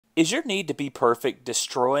Is your need to be perfect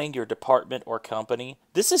destroying your department or company?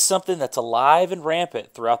 This is something that's alive and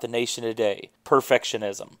rampant throughout the nation today.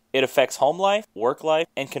 Perfectionism. It affects home life, work life,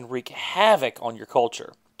 and can wreak havoc on your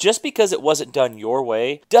culture. Just because it wasn't done your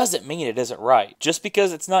way doesn't mean it isn't right. Just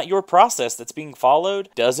because it's not your process that's being followed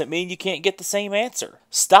doesn't mean you can't get the same answer.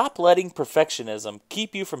 Stop letting perfectionism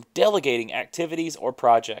keep you from delegating activities or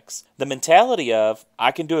projects. The mentality of,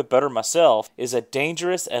 I can do it better myself, is a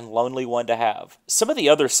dangerous and lonely one to have. Some of the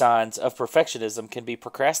other signs of perfectionism can be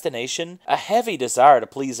procrastination, a heavy desire to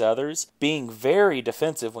please others, being very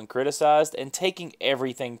defensive when criticized, and taking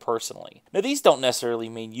everything personally. Now, these don't necessarily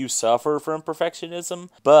mean you suffer from perfectionism,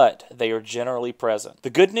 but they are generally present. The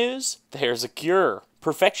good news? There's a cure.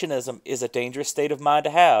 Perfectionism is a dangerous state of mind to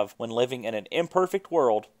have when living in an imperfect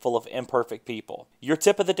world full of imperfect people. Your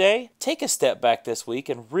tip of the day? Take a step back this week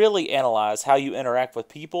and really analyze how you interact with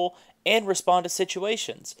people and respond to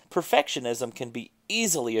situations. Perfectionism can be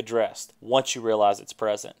easily addressed once you realize it's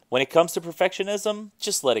present. When it comes to perfectionism,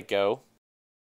 just let it go.